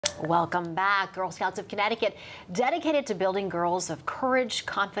Welcome back. Girl Scouts of Connecticut, dedicated to building girls of courage,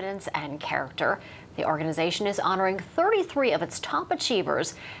 confidence, and character. The organization is honoring 33 of its top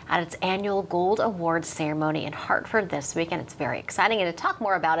achievers at its annual Gold Awards ceremony in Hartford this week, and it's very exciting. And to talk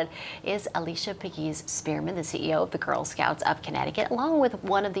more about it is Elicia Pegues Spearman, the CEO of the Girl Scouts of Connecticut, along with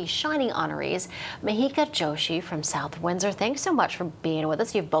one of the shining honorees, Mihika Joshi from South Windsor. Thanks so much for being with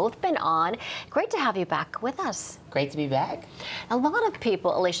us. You've both been on. Great to have you back with us. Great to be back. A lot of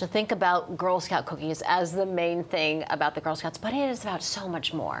people, Elicia, think about Girl Scout cookies as the main thing about the Girl Scouts, but it is about so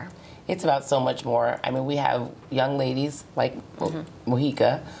much more. It's about so much more. I mean, we have young ladies like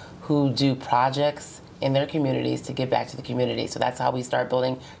Mihika who do projects in their communities to give back to the community. So that's how we start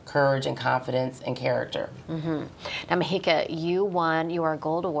building courage and confidence and character. Now, Mihika, you are a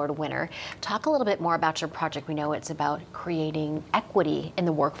Gold Award winner. Talk a little bit more about your project. We know it's about creating equity in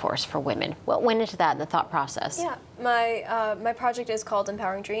the workforce for women. What went into that, the thought process? Yeah, my project is called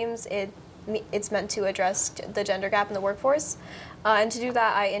Empowering Dreams. It's meant to address the gender gap in the workforce. And to do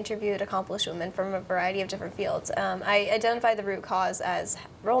that, I interviewed accomplished women from a variety of different fields. I identified the root cause as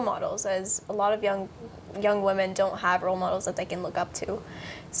role models, as a lot of young women don't have role models that they can look up to.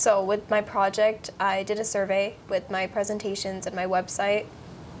 So with my project, I did a survey with my presentations and my website,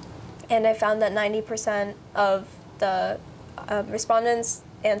 and I found that 90% of the respondents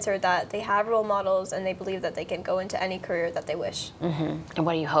answered that they have role models and they believe that they can go into any career that they wish. And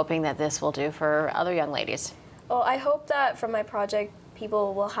what are you hoping that this will do for other young ladies? Well, I hope that from my project,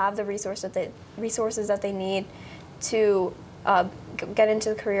 people will have the resources that they need to get into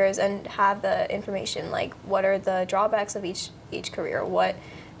the careers and have the information, like what are the drawbacks of each career, what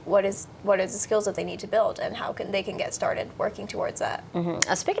is the skills that they need to build, and how they can get started working towards that.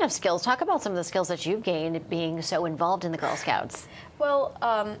 Speaking of skills, talk about some of the skills that you've gained being so involved in the Girl Scouts.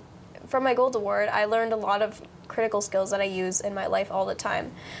 Well, from my Gold Award, I learned a lot of critical skills that I use in my life all the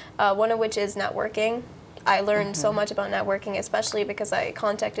time. One of which is networking. I learned so much about networking, especially because I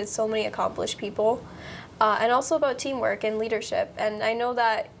contacted so many accomplished people, and also about teamwork and leadership. And I know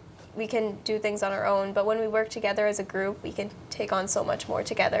that we can do things on our own, but when we work together as a group, we can take on so much more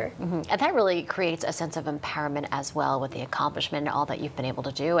together. And that really creates a sense of empowerment as well, with the accomplishment and all that you've been able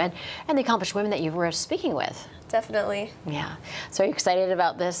to do, and the accomplished women that you were speaking with. Definitely. Yeah. So are you excited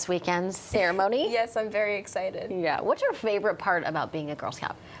about this weekend's ceremony? Yes, I'm very excited. Yeah. What's your favorite part about being a Girl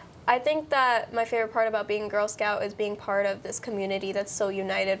Scout? I think that my favorite part about being a Girl Scout is being part of this community that's so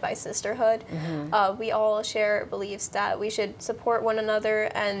united by sisterhood. We all share beliefs that we should support one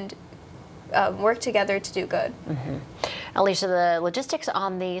another and work together to do good. Elicia, the logistics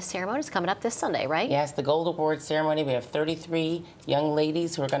on the ceremony is coming up this Sunday, right? Yes, the Gold Award ceremony. We have 33 young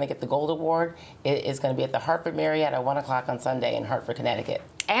ladies who are going to get the Gold Award. It is going to be at the Hartford Marriott at 1 o'clock on Sunday in Hartford, Connecticut.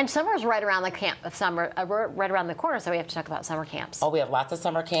 And summer's right around right around the corner, so we have to talk about summer camps. Oh, we have lots of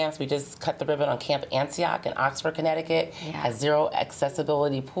summer camps. We just cut the ribbon on Camp Antioch in Oxford, Connecticut. Has zero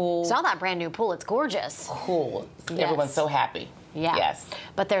accessibility pool. Saw that brand new pool. It's gorgeous. Cool. Everyone's so happy. Yeah. Yes.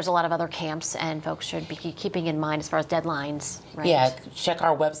 But there's a lot of other camps, and folks should be keeping in mind as far as deadlines, right? Yeah, check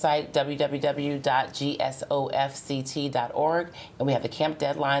our website, www.gsofct.org, and we have the camp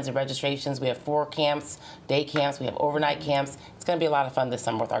deadlines and registrations. We have 4 camps, day camps, we have overnight camps. It's going to be a lot of fun this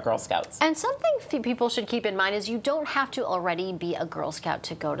summer with our Girl Scouts. And something people should keep in mind is you don't have to already be a Girl Scout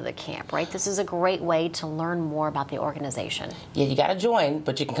to go to the camp, right? This is a great way to learn more about the organization. Yeah, you got to join,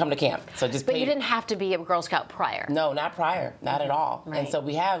 but you can come to camp. So just But you didn't have to be a Girl Scout prior. No, not prior, not at all. Right. And so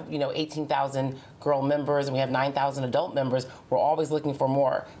we have, 18,000 girl members and we have 9,000 adult members. We're always looking for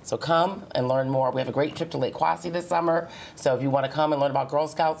more. So come and learn more. We have a great trip to Lake Quasi this summer. So if you want to come and learn about Girl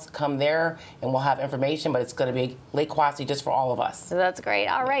Scouts, come there and we'll have information, but it's going to be Lake Quasi just for all of us. So that's great.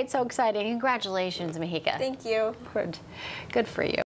 All right, so exciting. Congratulations, Mihika. Thank you. Good for you.